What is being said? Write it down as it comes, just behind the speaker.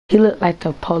He looked like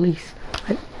the police.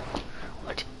 Like,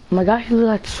 what? Oh my God, he looked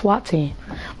like the SWAT team.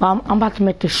 But I'm about to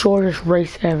make the shortest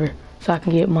race ever so I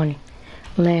can get money.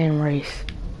 Land race.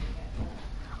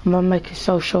 I'm gonna make it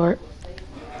so short.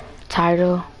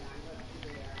 Title.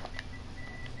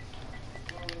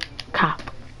 Cop.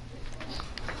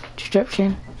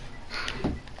 Description.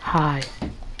 Hi.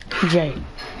 J.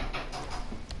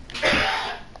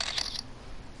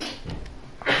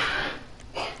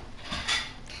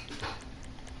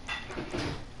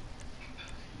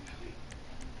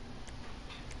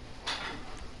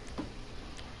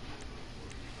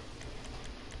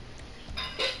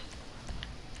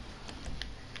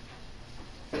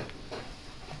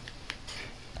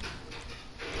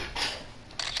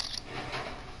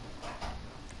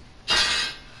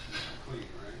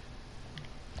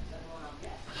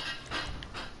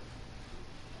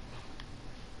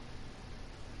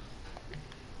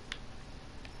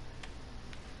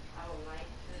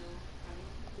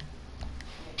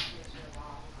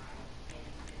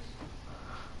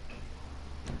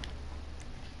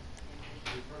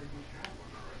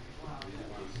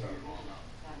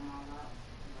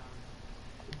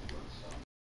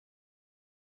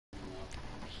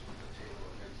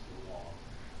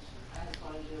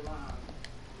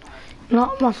 No,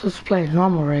 I'm not supposed to play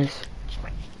normal race.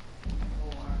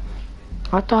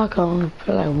 I thought I could only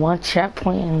put like one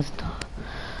checkpoint and stuff.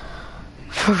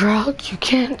 For route, you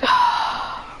can't.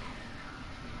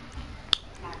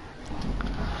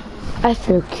 I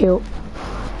feel cute.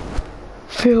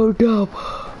 Feel dumb.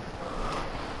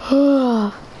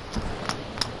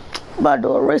 About to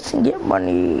do a race and get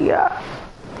money.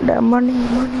 That money,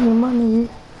 money, money.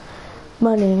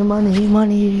 Money, money,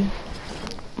 money.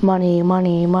 Money,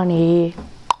 money, money.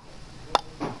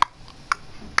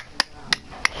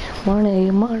 Money,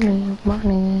 money,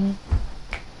 money.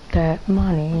 That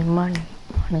money, money,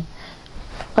 money.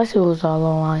 Let's see who's all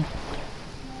online.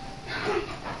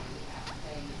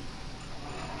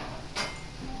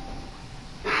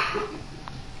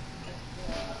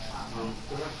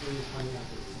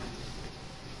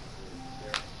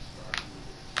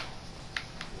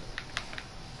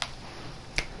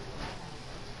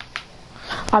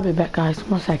 I'll be back, guys.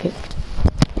 1 second.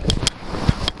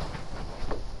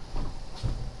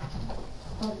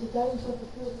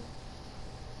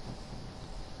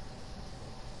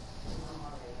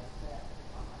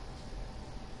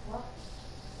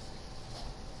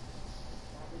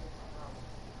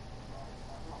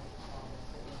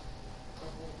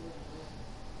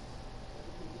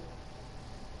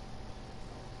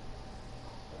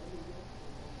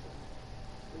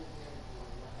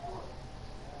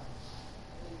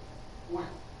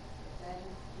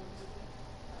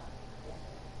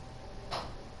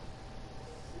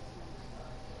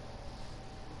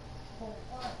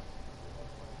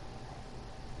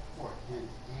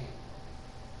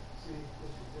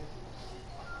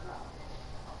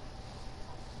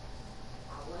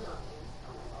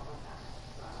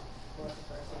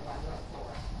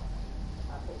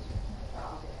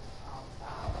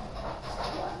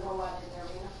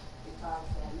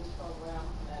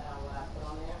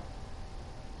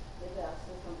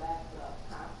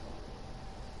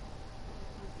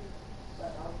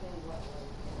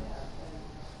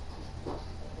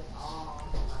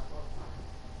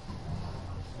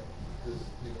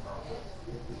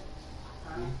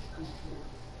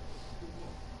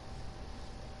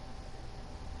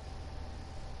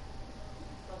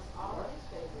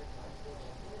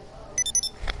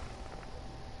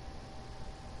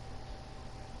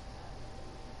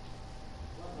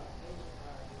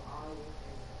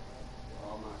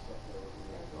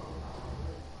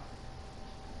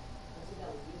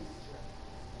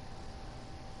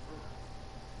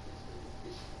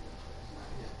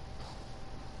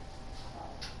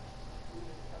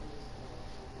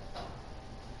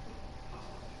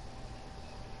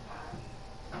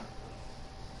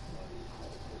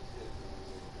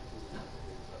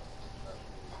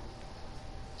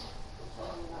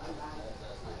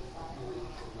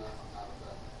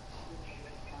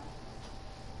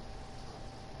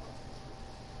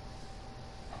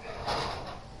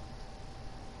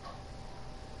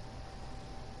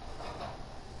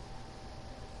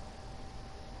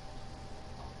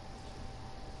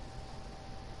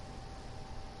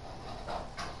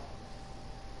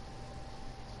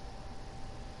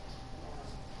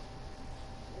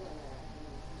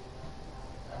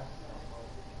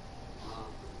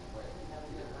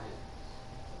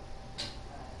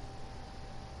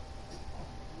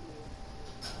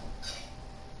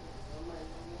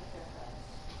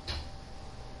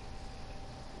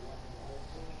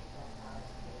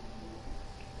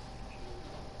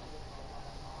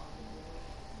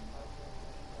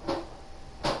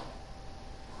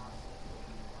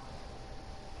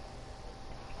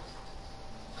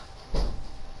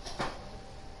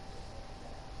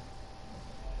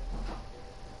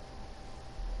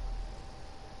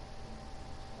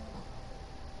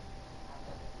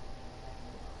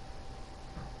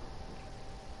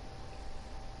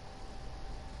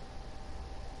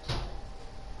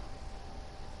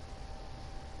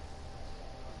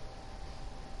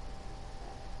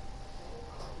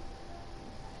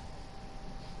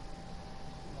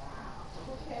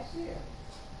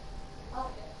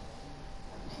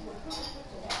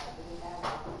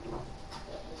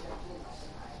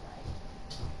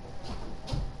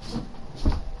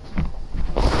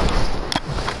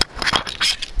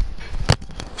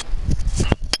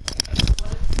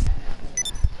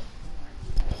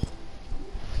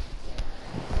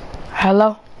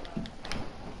 Hello?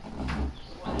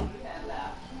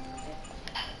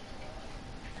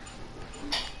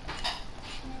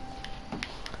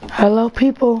 Hello,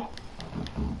 people?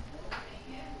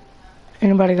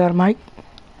 Anybody got a mic?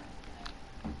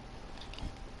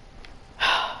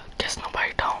 Guess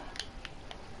nobody don't.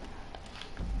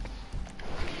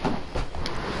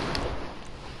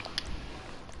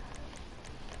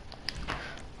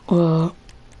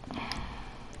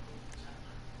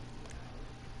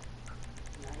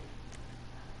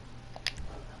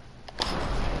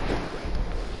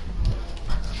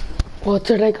 Well,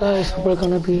 today, guys, we're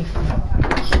gonna be.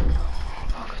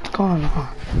 What's going on?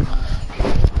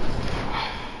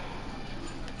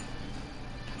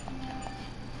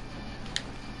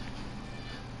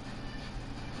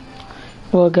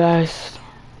 Well, guys,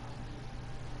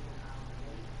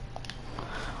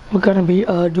 we're gonna be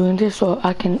doing this so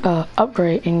I can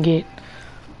upgrade and get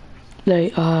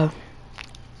the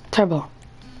turbo.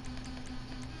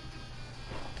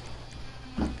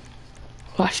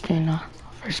 Watch screen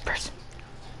first person,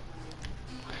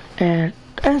 and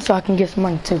so I can get some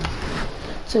money too.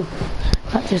 So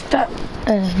not just that,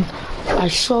 and I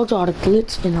showed y'all the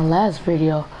glitch in the last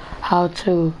video how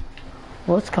to.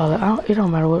 What's called it? It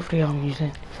don't matter what video I'm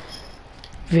using.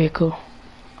 Vehicle.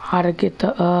 How to get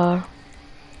the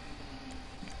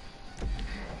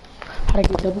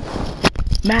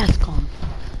mask on.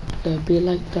 To be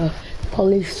like the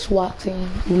police SWAT team.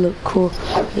 You look cool.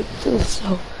 So if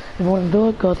you want to do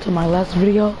it, go to my last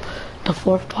video, the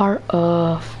fourth part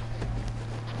of.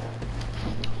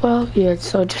 Well, yeah.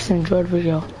 So just enjoy the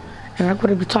video, and I'm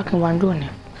gonna be talking while I'm doing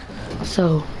it.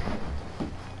 So.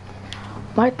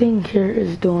 My thing here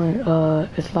is doing,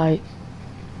 it's like,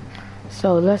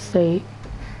 so let's say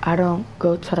I don't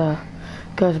go to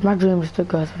cause my dream is to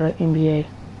go to the NBA,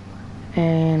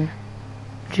 and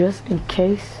just in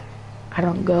case I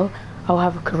don't go, I'll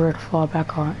have a career to fall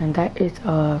back on, and that is,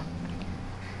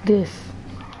 this,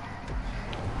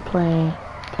 playing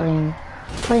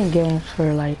games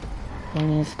for, like,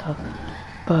 money and stuff,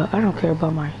 but I don't care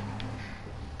about my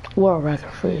world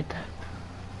record for it,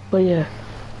 but yeah.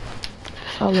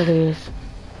 All it is.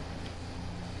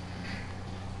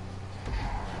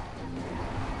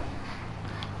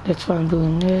 That's why I'm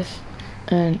doing this,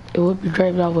 and it would be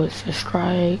great if I would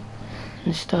subscribe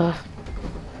and stuff.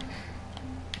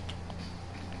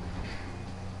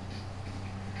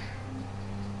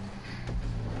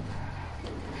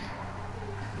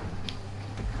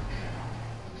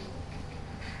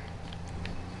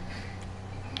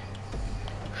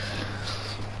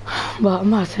 But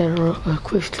I'm about to tell a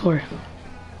quick story.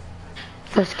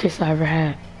 First kiss I ever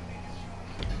had.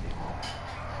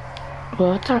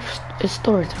 Well, it's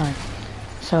story time.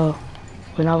 So,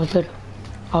 when I was little,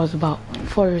 I was about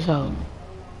 4 years old.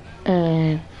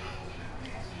 And,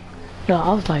 no,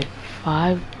 I was like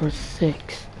 5 or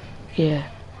 6. Yeah.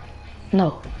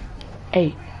 No,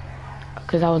 8.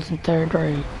 Because I was in 3rd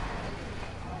grade.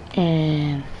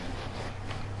 And,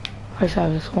 I used to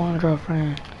have this one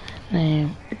girlfriend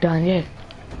named Danya.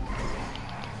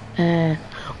 And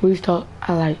I used to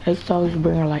always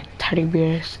bring her like teddy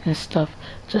bears and stuff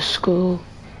to school.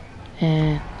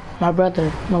 And my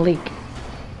brother Malik,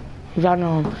 if y'all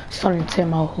know him, starting to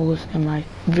tell who was in my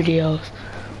videos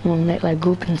when we make like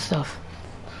group and stuff.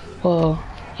 Well,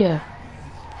 yeah,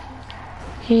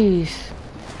 he's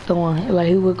the one, like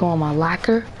he would go on my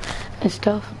locker and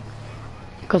stuff,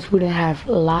 because we didn't have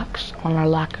locks on our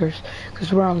lockers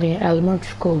because we're only in elementary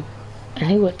school, and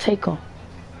he would take them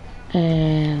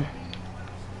and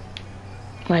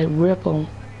like rip them.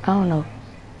 I don't know.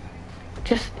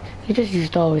 He just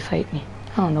used to always hate me.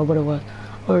 I don't know what it was,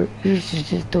 or he used to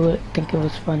just do it, think it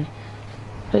was funny.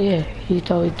 But yeah, he used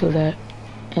to always do that,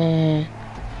 and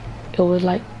it would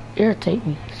like irritate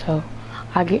me. So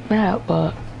I get mad.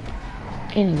 But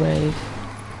anyways,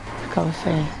 like I was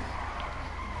saying,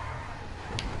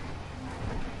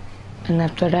 and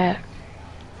after that,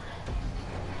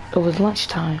 it was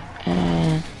lunchtime,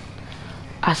 and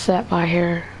I sat by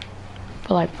here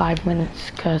for like 5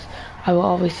 minutes because I will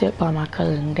always sit by my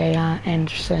cousin Dayon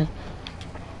Anderson.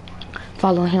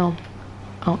 Follow him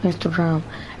on Instagram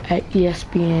at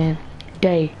ESPN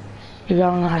Day. If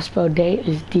y'all don't know how to spell Day,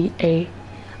 it's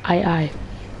D-A-I-I.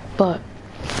 But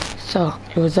so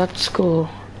it was at school,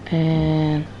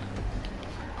 and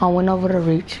I went over to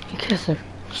reach and kiss her.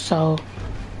 So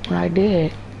when I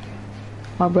did,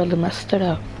 my brother messed it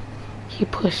up. He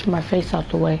pushed my face out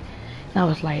the way. And I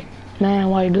was like, man,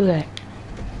 why you do that?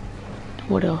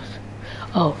 What else?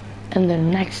 Oh, and then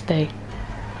the next day,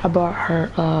 I bought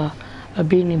her a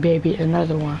Beanie Baby,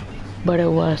 another one. But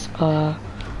it was a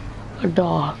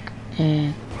dog.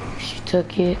 And she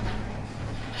took it.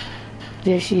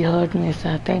 Then she hugged me and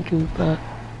said thank you, but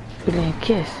we didn't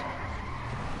kiss.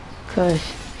 Because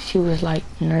she was like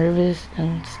nervous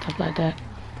and stuff like that.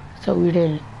 So we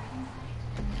didn't.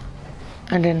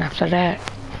 And then after that,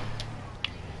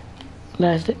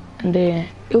 and then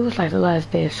it was like the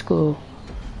last day of school.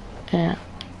 And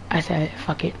I said,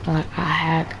 fuck it, like, I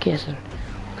had to kiss her.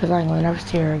 Because I ain't gonna never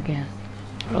see her again.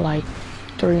 For like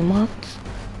 3 months.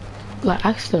 Like,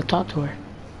 I could still talk to her.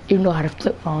 Even though I had a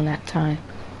flip phone that time.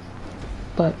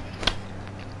 But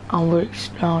I was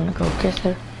strong to go kiss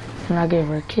her. And I gave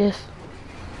her a kiss.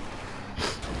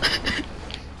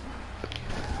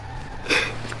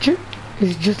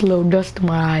 It's just a little dust in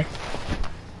my eye.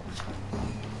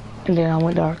 And then I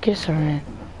went to kiss her, and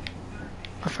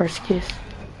my first kiss.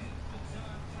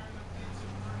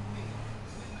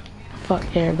 Fuck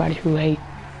everybody who hate.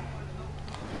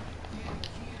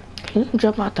 Can you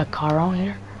jump out the car on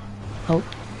here? Nope.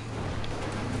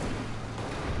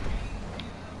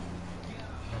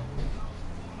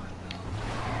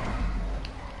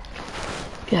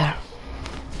 Yeah.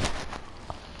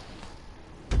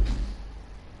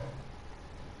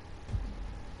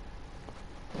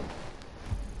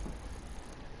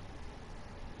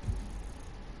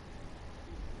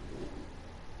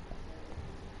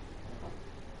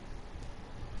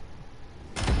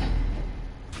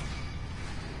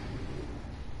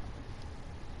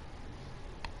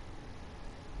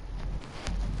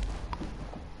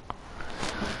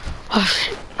 Oh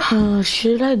shit.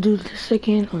 Should I do this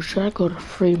again or should I go to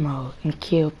free mode and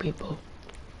kill people?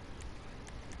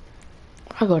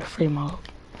 I go to free mode.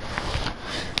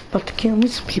 About to kill me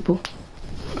some people.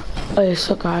 Okay,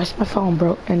 so guys, my phone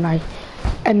broke and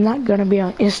I'm not gonna be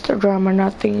on Instagram or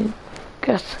nothing.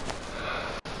 Cause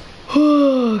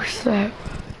sad.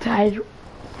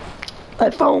 My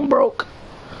phone broke.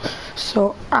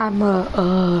 So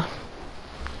I'm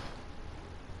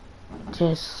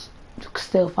just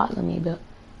still follow me, but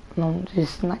I'm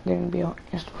just not gonna be on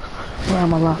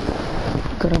Instagram a lot.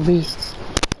 Gonna be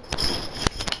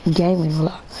gaming a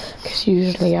lot. Cause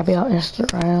usually I be on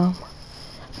Instagram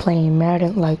playing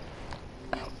Madden. Like,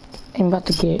 I'm about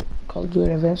to get Call of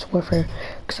Duty Advanced Warfare.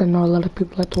 Cause I know a lot of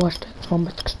people like to watch that. So I'm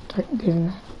about to start getting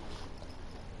that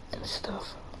and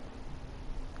stuff.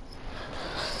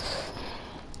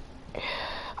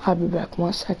 I'll be back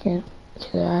 1 second.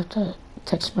 Cause I have to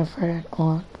text my friend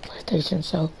on PlayStation,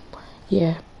 so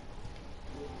yeah.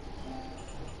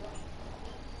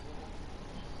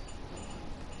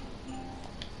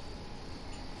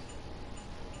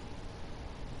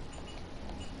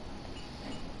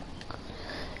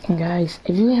 And guys,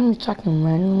 if you hear me talking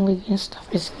randomly and stuff,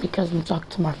 it's because I'm talking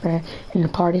to my friend in the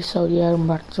party, so yeah, I'm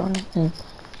about to join it, and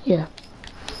yeah.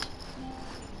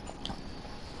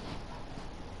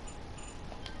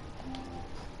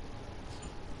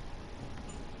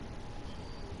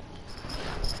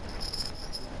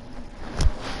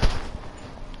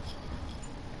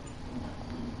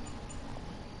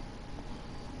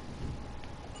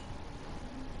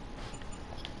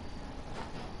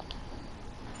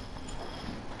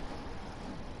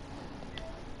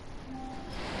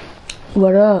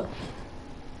 What up?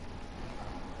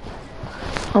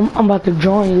 I'm about to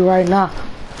join you right now.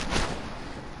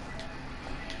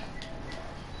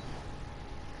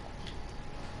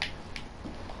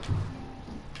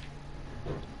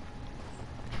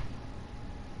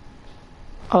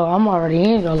 Oh, I'm already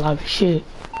in your lobby. Shit.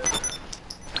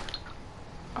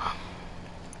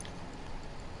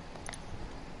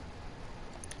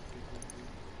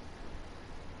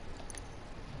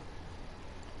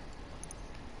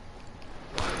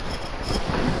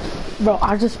 Bro,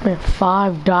 I just spent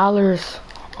 $5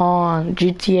 on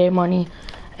GTA money,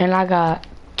 and I got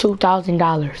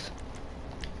 $2,000.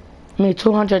 I mean,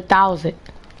 200,000.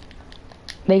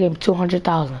 They gave me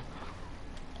 200,000.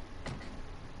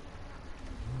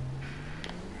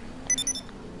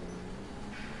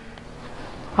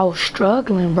 I was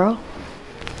struggling, bro.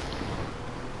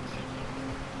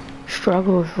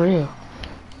 Struggle was real.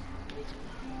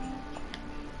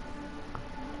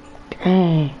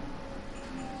 Dang.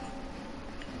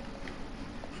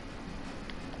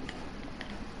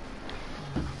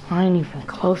 I ain't even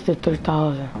close to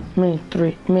 3,000. I mean,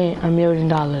 $1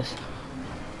 million.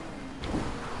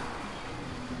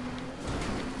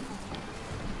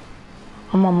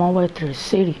 I'm on my way to the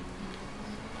city.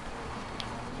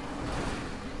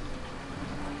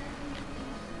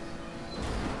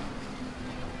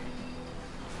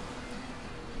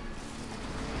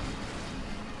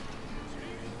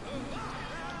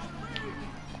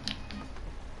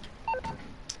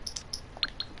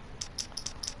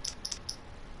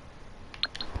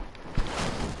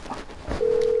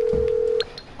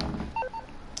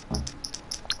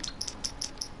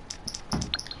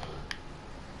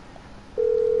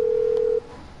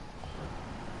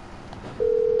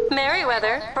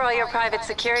 Weather, for all your private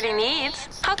security needs.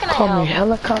 How can I Call me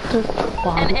help? helicopter.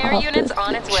 While An I'm air off unit's this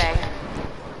on its bitch. way.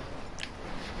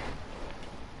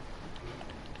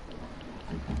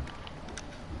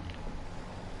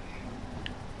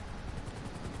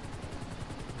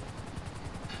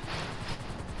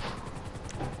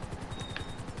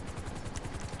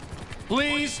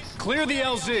 Please, clear the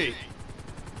LZ.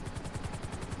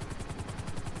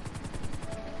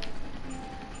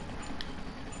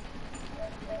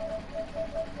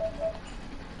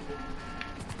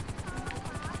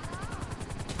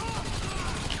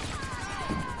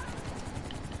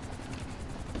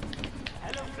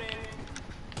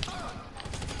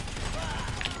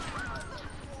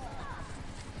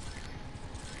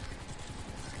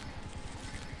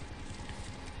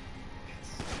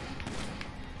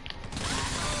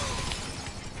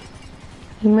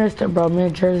 You missed it, bro. Me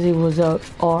and Jersey was up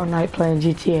all night playing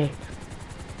GTA.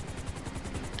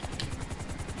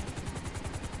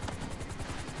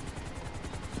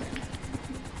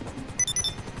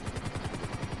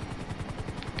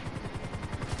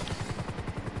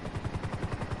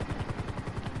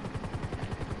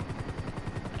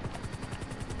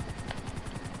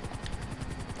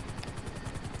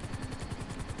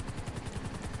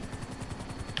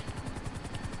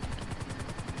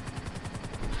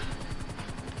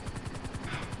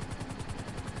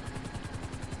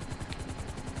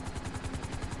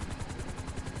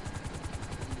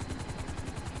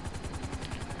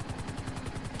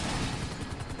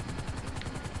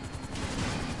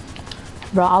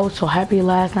 Bro, I was so happy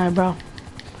last night, bro.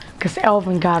 Cause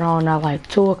Elvin got on at like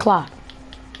 2 o'clock.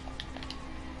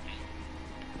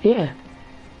 Yeah.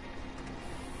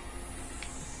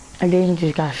 And then he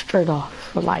just got straight off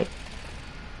for like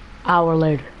an hour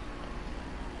later.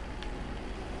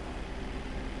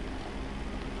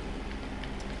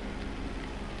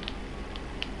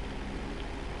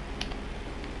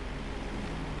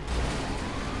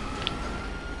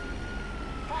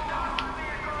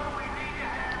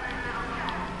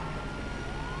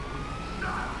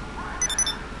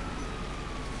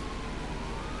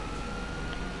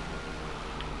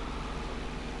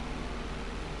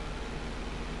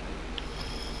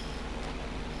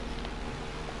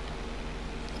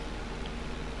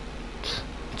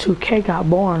 $2K got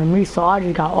boring to me, so I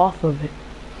just got off of it.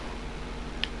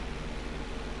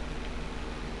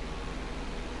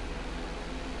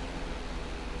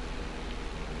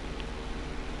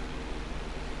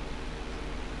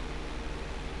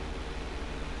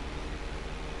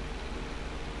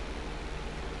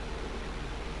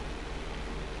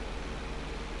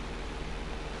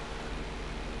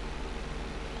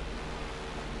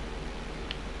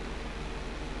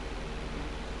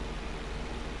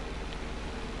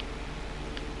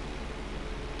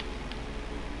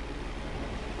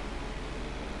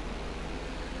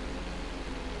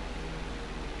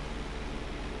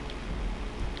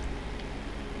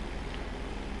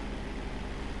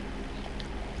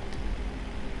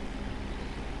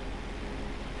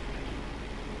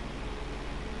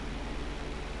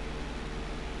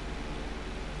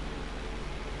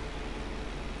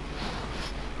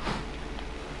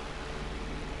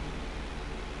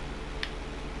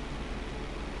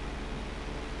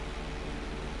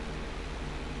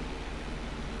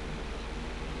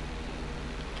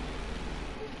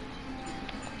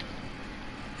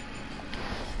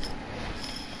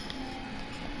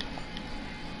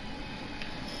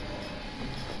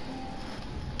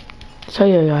 So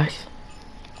yeah, guys.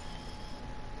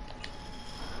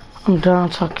 I'm done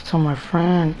talking to my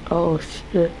friend. Oh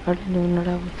shit, I didn't even know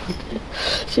that was like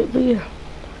that. Shit, but yeah.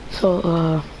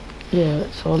 So,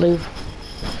 yeah, so leave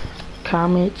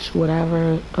comments,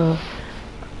 whatever.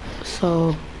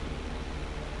 So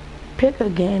pick a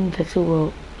game that you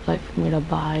will like for me to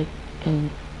buy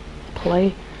and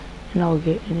play, and I'll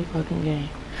get any fucking game.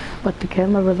 But the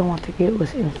game I really want to get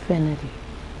was Infinity.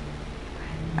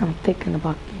 I'm thinking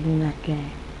about getting that game.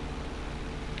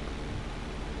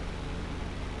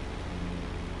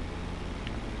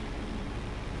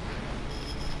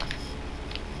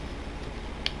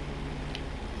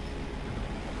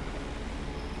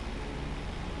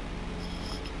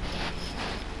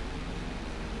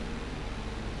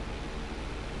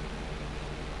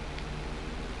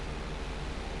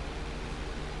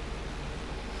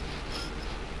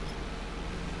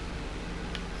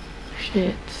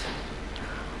 Shit.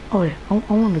 Oh yeah, I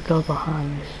want to go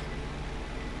behind this.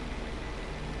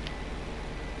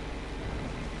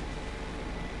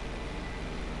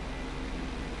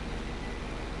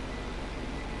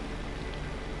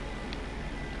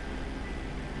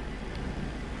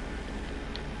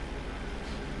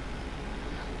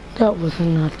 That was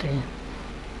nothing.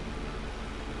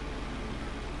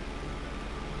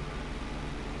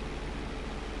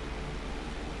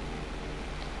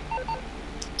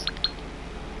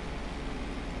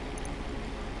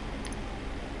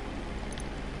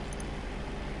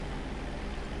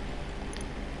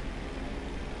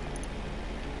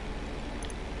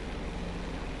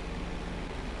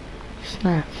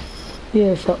 snap.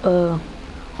 Yeah, so,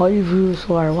 all you viewers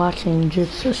who are watching,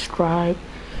 just subscribe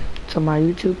to my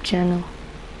YouTube channel.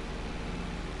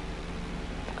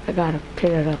 I gotta put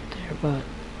it up there, but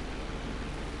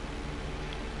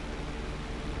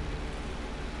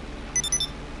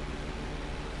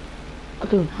I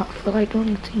do not feel like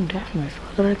doing the team deathmatch.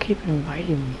 Why do they keep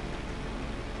inviting me?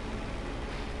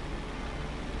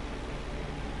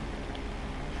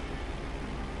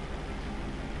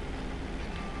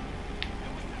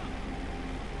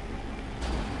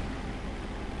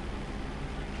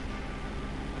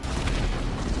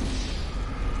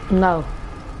 No,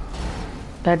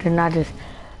 that did not just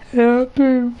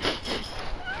happen.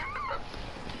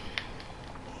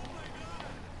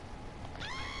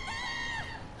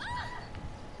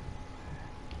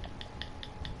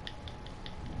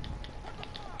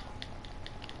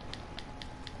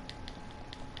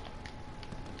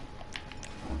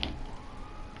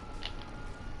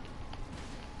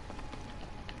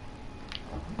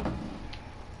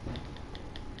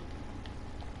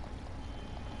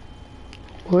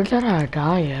 Where did I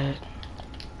die at?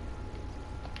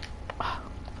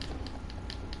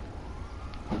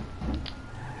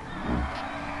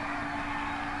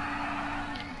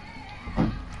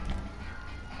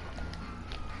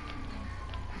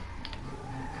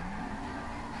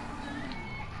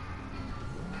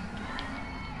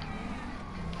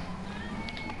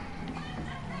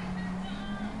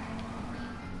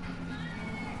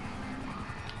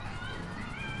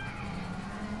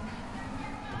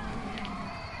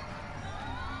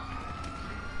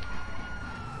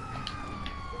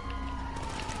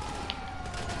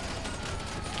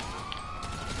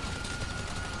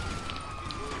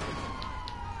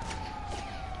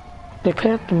 They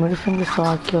put up the middle finger, so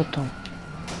I killed them.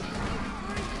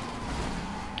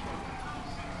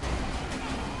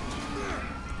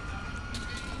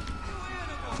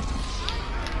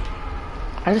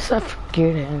 I just have to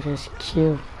forget it and just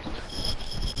kill.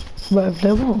 But if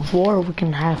they want war, we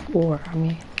can have war. I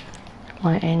mean,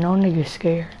 like, ain't no nigga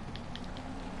scared.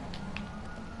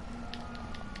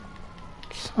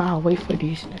 Just not wait for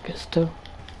these niggas too.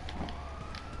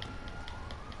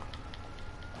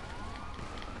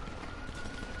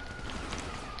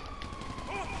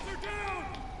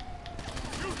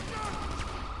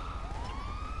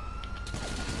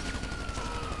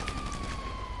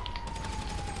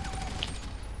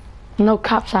 No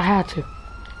cops, I had to.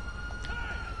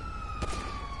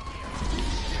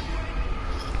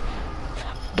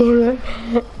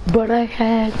 But I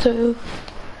had to.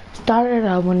 Started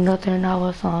out with nothing, I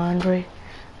was hungry.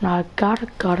 Now I got a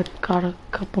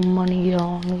couple money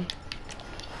on me.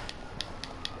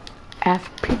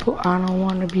 After people, I don't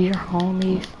wanna be your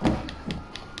homies.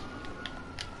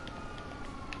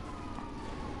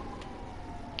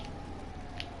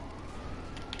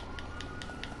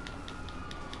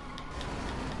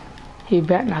 He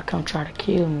better not come try to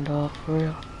kill me though, for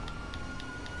real.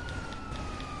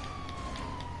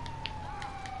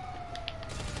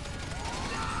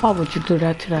 Why would you do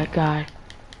that to that guy?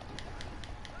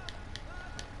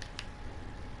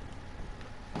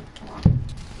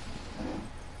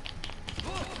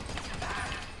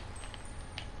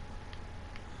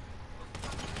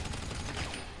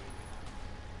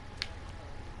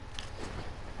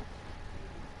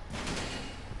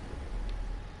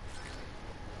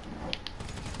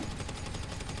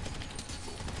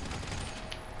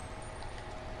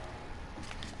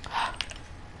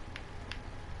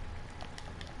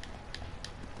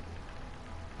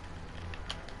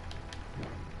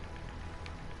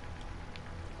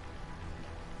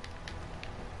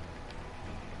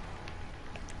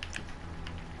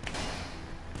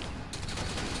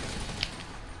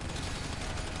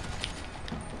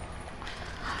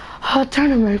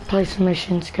 Tournament place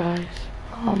missions, guys.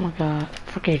 Oh my god,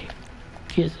 forget it.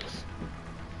 Jesus.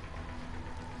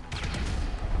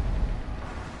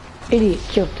 Idiot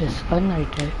killed this. I know you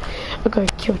did. Okay,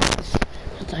 kill this.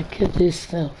 Cause I killed this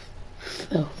self.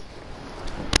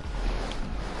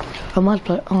 I must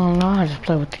play. Oh no, I just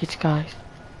play with these guys.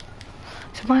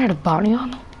 Somebody had a bounty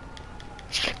on them?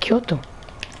 Should have killed them.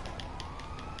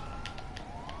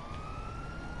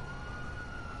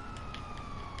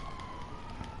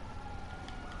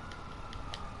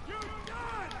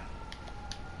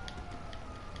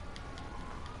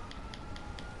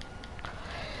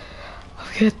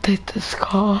 I can't take this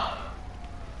car.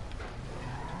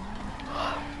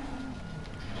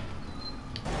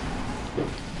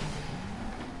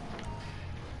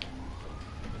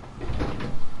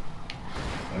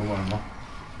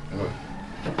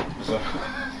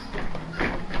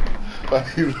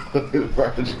 Why you look at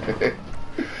LeBron James?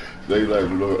 They like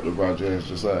LeBron James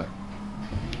just like.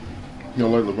 You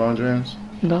don't like LeBron James?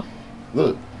 No.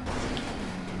 Look.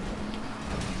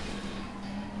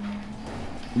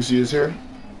 You see his hair?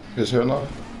 His hairline?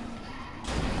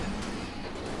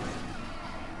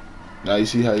 Now you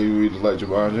see how you really like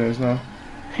LeBron James now?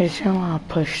 His hairline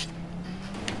pushed.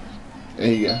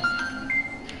 There you go.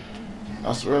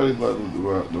 I swear he like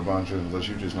LeBron James, but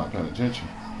you're just not paying attention.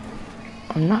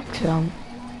 I'm not, because I'm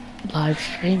live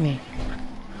streaming.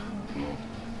 I'm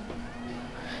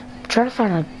trying to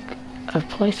find a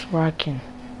place where I can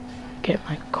get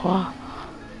my car.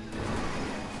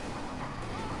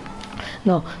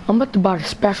 No, I'm about to buy a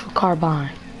special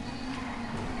carbine.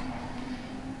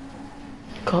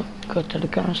 Go to the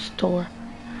gun store.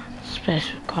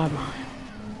 Special carbine.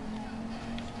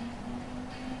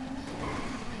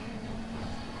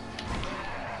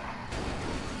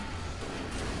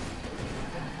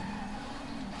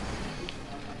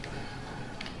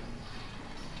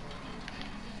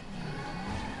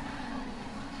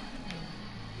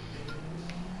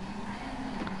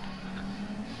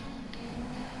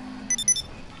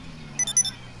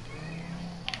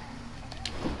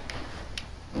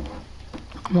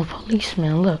 I'm a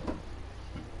policeman, look.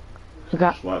 I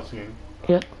got SWAT team?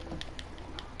 Yep.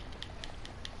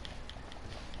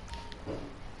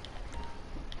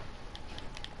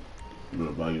 You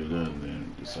better buy your gun and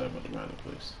then decide about the right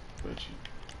place. Bet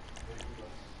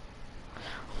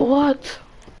you. What?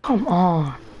 Come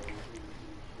on.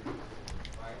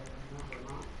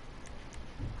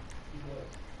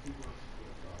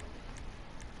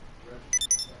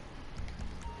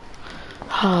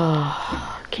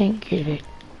 Can't get it.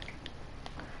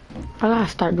 I gotta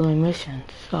start doing missions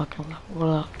so I can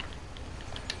level up.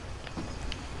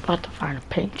 About to find a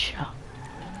paint shop.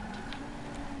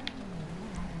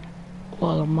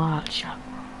 Well, a mod shop.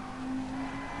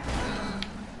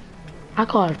 I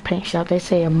call it a paint shop. They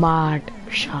say a mod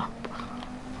shop.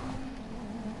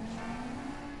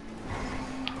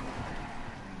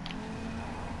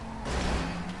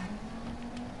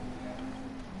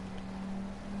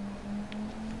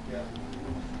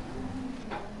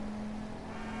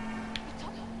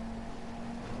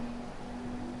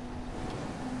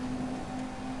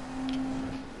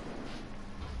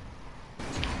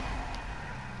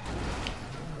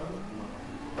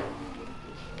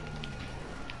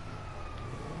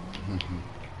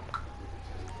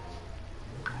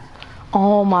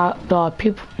 Oh my god,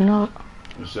 people, you know.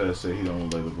 Rashad said he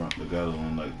don't like LeBron. The guy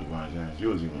don't like LeBron James. You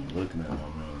was even looking at my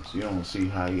man. So you don't see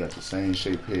how he got the same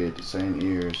shaped head, the same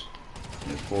ears,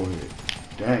 and his forehead.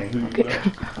 Dang, who you got?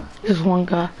 This one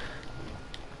guy.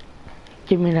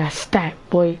 Give me that stack,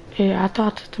 boy. Yeah, I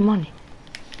thought I took the money.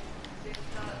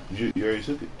 You already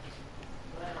took it?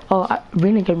 Oh,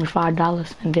 Rena gave me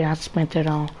 $5 and then I spent it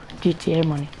on GTA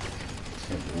money.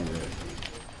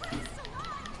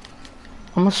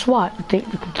 I'm a SWAT. You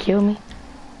think you can kill me?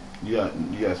 You got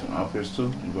some outfits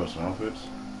too? You bought some outfits?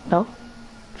 No.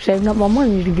 Saving up my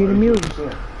money to get a mule.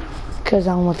 Because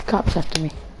I don't want the cops after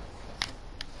me.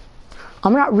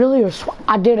 I'm not really a SWAT.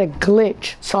 I did a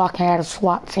glitch so I can add a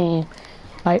SWAT team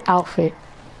like outfit.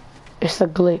 It's a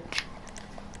glitch.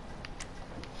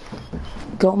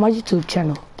 Go on my YouTube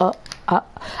channel. I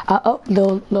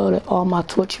uploaded all my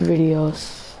Twitch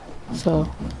videos. So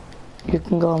you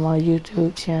can go on my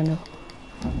YouTube channel.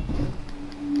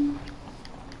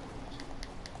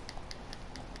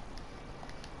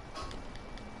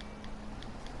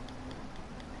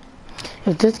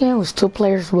 If this game was 2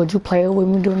 players, would you play it with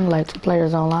me doing like 2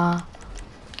 players online?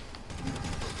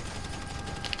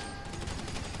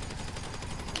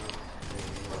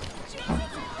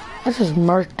 This is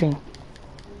Merton.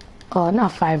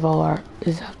 Not 5-0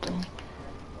 is after me.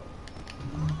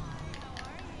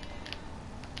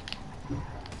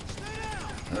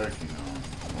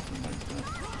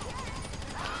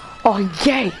 Oh, he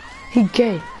gay. He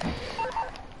gay.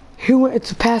 He went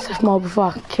into passive mode before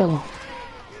I could kill him.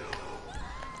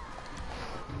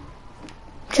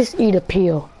 Just eat a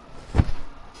pill.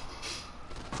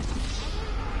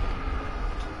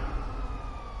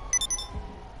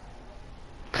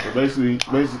 So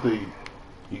basically,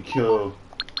 you kill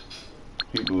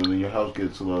people and then your house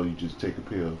gets too low, you just take a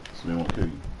pill so they won't kill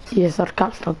you. Yeah, so the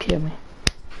cops don't kill me.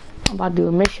 I'm about to do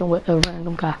a mission with a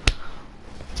random guy.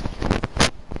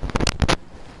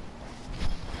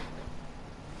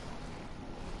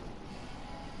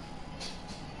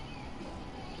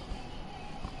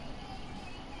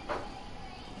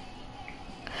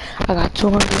 I got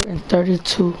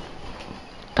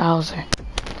 232,000.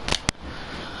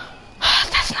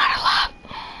 That's not a lot.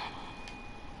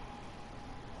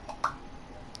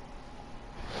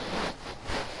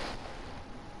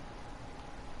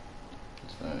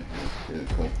 It's fine. Here,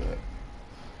 cut that.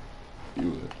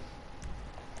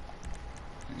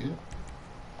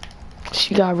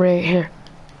 She got red hair.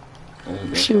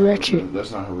 She wretched.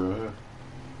 That's not her real hair.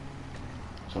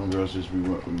 Some girls just be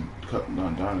cutting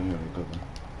down the hair. They cut them.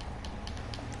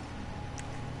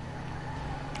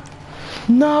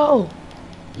 No!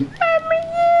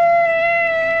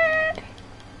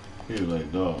 He was like,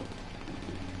 dog.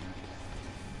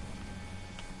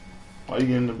 Why you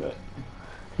getting in the back?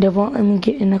 They won't let me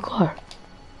get in the car.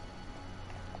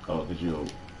 Oh, cause you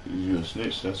a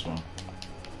snitch, that's why.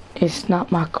 It's not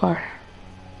my car.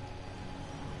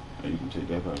 Yeah, you can take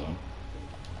that part off.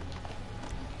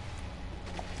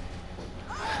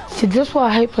 See, this is why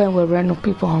I hate playing with random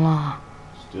people online.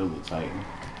 Still a Titan.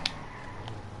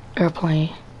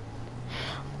 Airplane.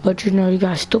 But you know, you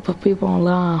got stupid people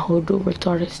online who do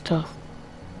retarded stuff.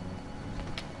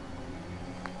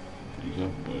 You got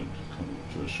to come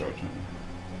to a short term.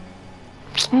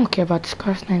 I don't care about this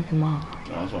car's name and mom.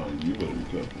 No, I'm sorry, you better be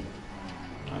careful.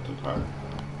 Not the car.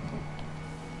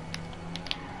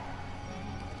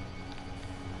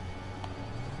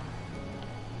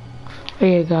 Oh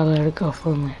yeah, gotta let it go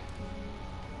for a minute.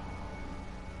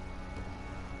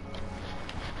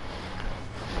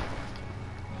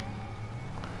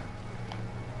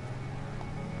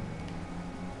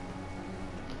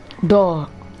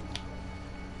 Dog.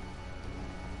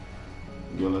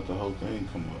 You gotta let the whole thing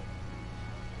come up.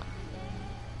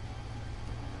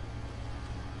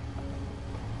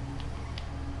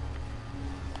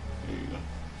 There you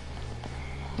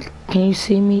go. Can you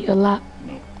see me a lot?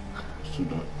 No, it's too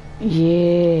dark.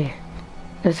 Yeah.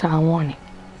 That's how I want it.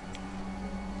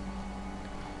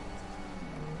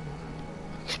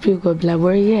 These people go be like,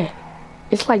 where you at?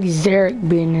 It's like Zarek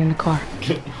being in the car.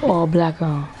 All black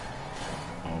on.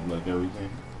 All black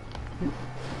everything.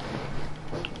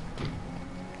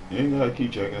 You ain't gotta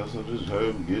keep checking out, so just hurry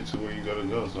up and get to where you gotta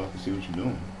go so I can see what you're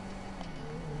doing.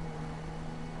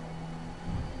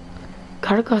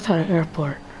 Gotta go to the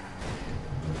airport.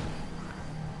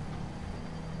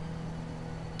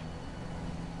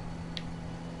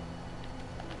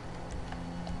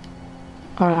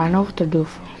 Alright, I know what to do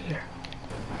from here.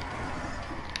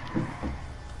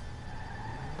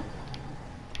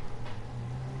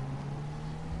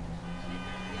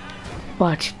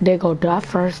 Watch, they go die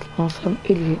first on some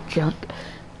idiot junk.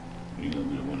 You're gonna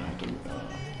be the one that have to do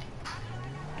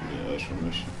the extra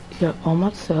mission. Yep, on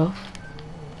myself.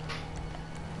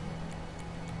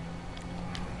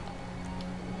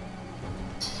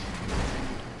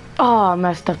 Oh, I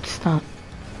messed up the stunt.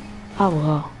 Oh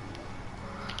well.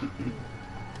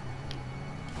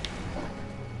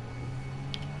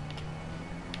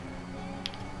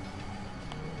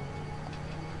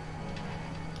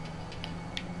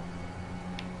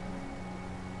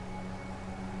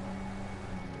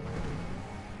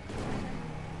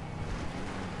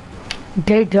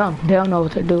 They dumb. They don't know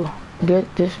what to do. This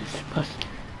is supposed to...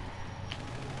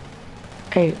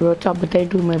 Hey, real talk, but they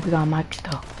do maybe got mics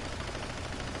though.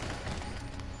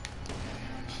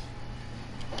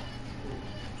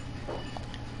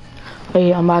 Oh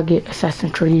yeah, I'm about to get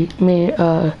Assassin's Creed. Me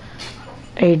and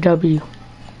AW.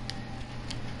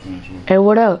 Hey,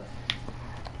 what up?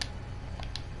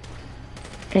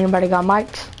 Anybody got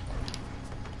mics?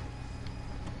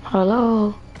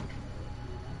 Hello?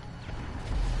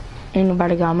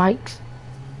 Anybody got mics?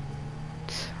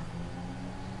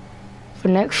 For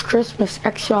next Christmas,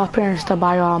 ask y'all parents to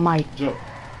buy y'all a mic. Jump.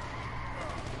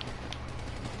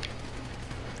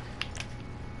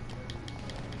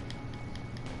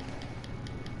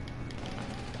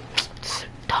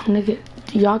 Dumb nigga,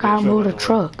 y'all gotta move the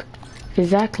truck.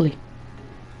 Exactly.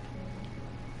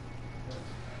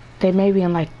 They may be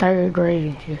in like 3rd grade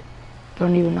and shit.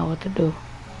 Don't even know what to do.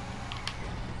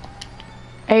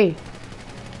 Hey.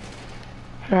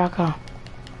 Here I come.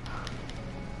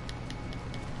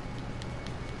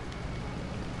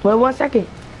 Wait 1 second.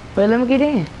 Wait, let me get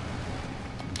in.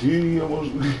 Dude,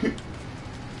 almost.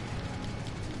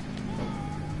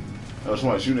 Oh,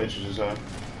 somebody shooting at you just now.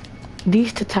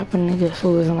 These the type of niggas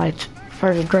who is in like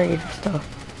 1st grade and stuff.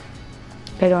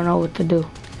 They don't know what to do.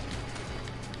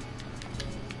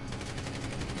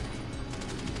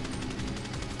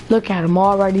 Look at him,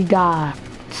 already died.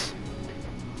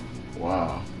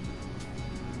 Wow.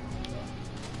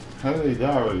 How did they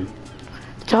die already?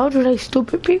 Told you they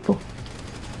stupid people.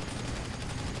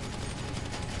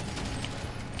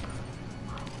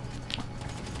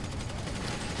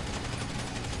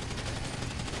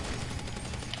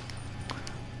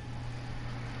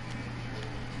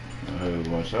 Hey,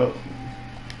 watch out.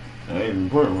 That ain't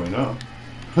important right now.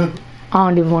 I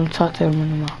don't even want to talk to them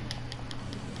anymore.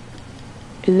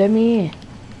 Let me in.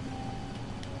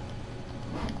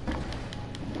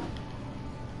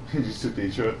 He just took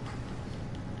their truck.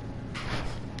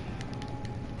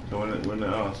 when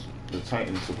the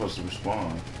Titan's supposed to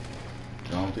respond,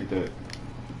 I don't think that.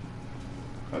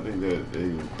 I think that they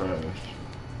will crash.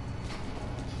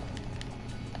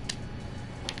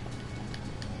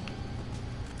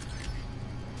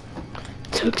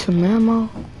 Took some ammo.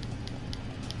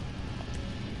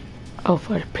 Oh,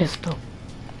 for the pistol.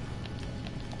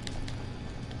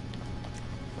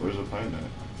 Where's the plane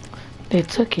at? They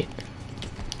took it.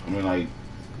 I mean, like,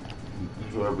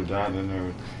 whoever died in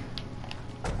there,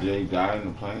 did they die in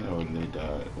the plane or did they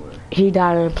die where? He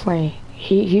died in the plane.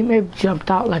 He maybe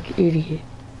jumped out like an idiot.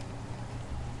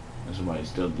 And somebody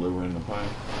still delivering the plane?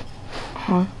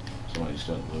 Huh? Somebody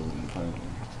still delivering the plane?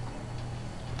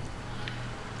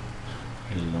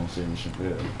 And you don't see Mission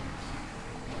Chappelle.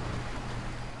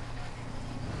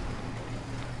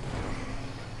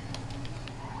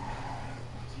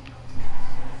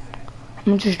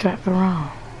 I'm just driving around.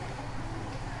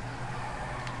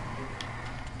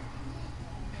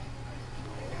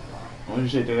 Why don't you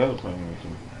take that other plane with you?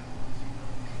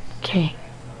 Okay.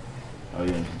 Oh,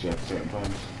 yeah, you have certain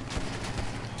planes?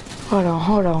 Hold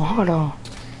on.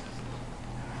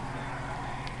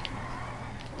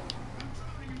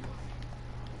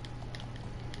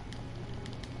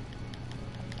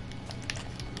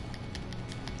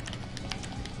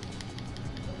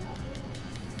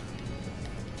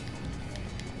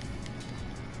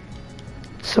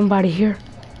 Somebody here.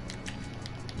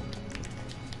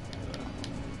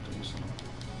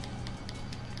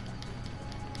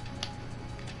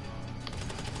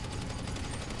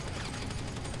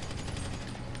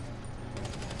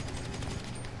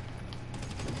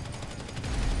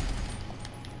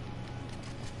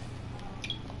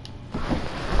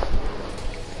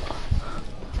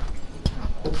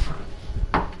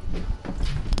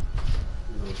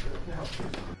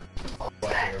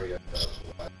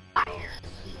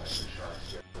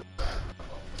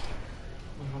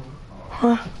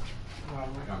 Huh?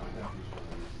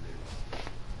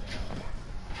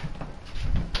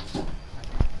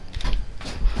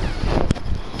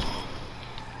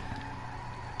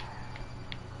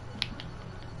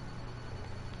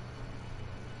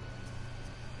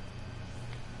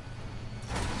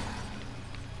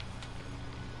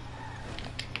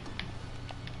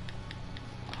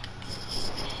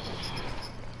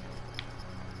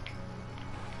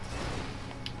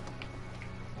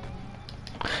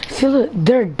 See, look,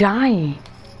 they're dying.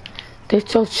 They're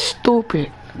so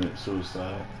stupid. Commit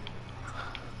suicide.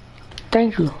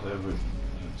 Thank you. Whatever.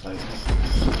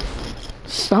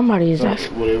 Somebody is So,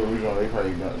 actually. whatever reason they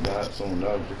probably got someone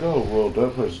else. Like, oh, well,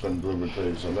 that person's going to deliver to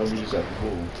you, so let me just act a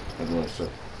fool. That's what I said.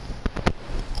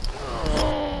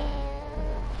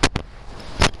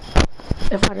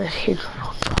 If I just hit you,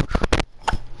 no joke.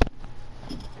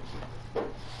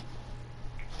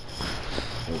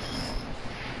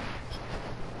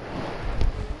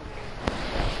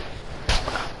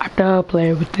 I dub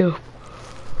play with them.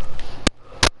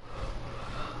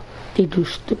 They do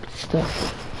stupid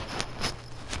stuff.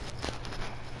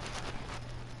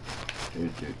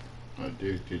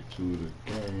 Addicted to the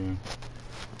game.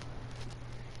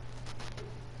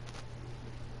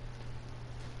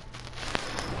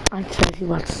 I said you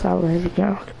about to stop when you get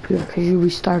on the computer because you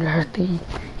restarted her thing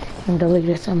and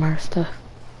deleted some of her stuff.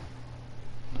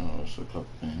 No, it's a couple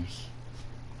things.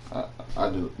 I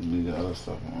deleted other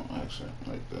stuff on accident,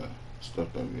 like the stuff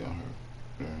that be on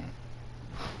her. Yeah.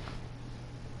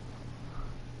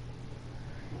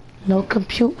 No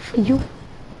compute for you.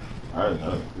 I already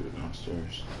got a computer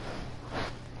downstairs.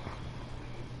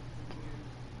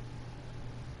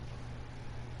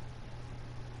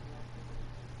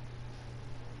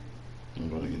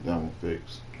 I'm about to get that one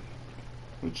fixed,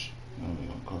 which only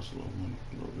gonna cost a little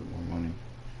bit more money.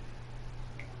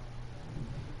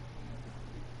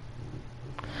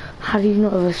 How do you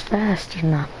know if it's fast or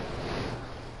not?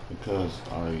 Because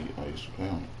I used to play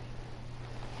on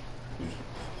it.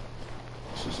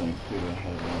 It's the same computer I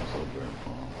had when I was over there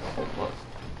at work.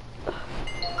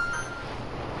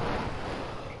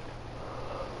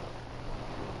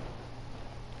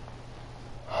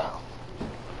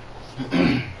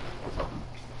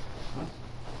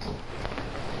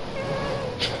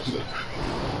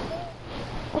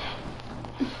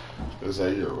 It's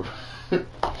like, yo.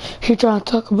 He trying to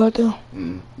talk about them?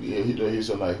 Yeah, he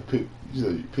said like pick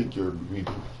your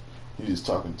media. He just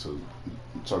talking to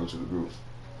the group.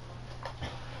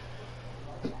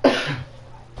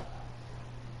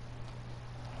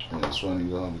 And it's funny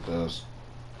though because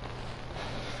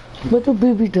What do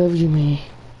BBW mean?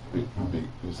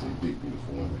 it's a big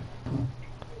beautiful women.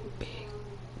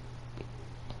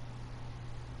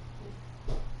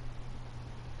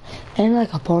 Ain't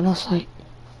like a porno site.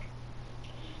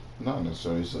 Not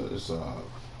necessarily. It's a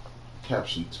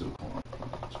caption too.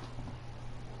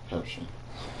 Caption.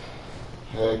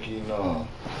 Heck, you know.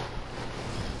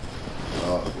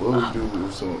 What would you do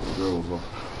if some girl was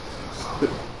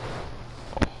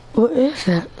What is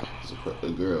that? It's a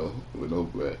girl with no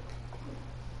back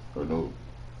or no.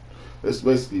 It's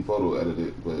basically photo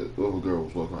edited, but what if a girl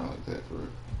was walking around like that for real?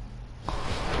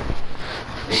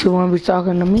 She wanna be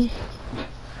talking to me?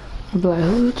 I'd be like,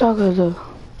 who you talking to?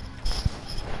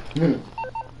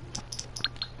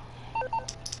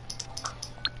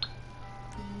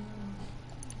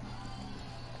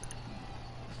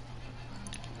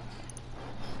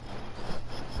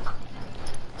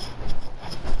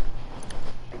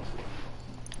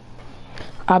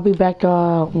 I'll be back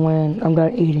when I'm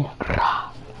done eating.